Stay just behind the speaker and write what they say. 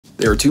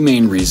There are two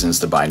main reasons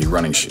to buy new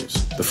running shoes.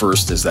 The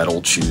first is that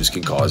old shoes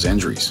can cause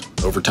injuries.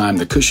 Over time,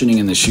 the cushioning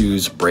in the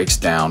shoes breaks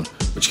down,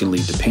 which can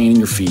lead to pain in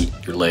your feet,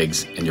 your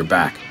legs, and your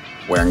back.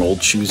 Wearing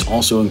old shoes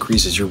also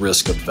increases your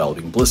risk of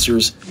developing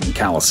blisters and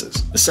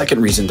calluses. The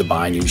second reason to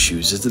buy new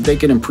shoes is that they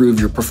can improve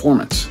your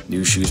performance.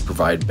 New shoes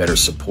provide better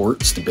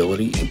support,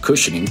 stability, and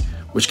cushioning,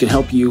 which can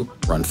help you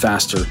run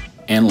faster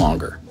and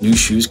longer. New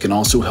shoes can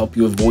also help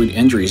you avoid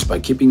injuries by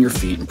keeping your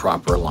feet in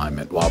proper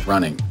alignment while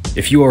running.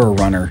 If you are a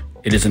runner,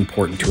 it is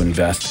important to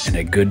invest in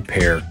a good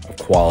pair of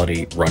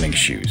quality running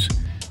shoes.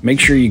 Make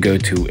sure you go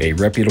to a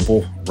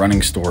reputable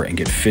running store and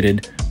get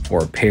fitted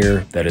for a pair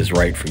that is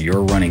right for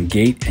your running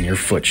gait and your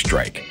foot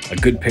strike. A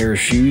good pair of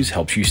shoes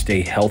helps you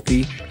stay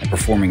healthy and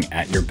performing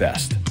at your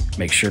best.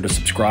 Make sure to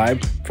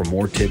subscribe for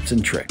more tips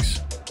and tricks.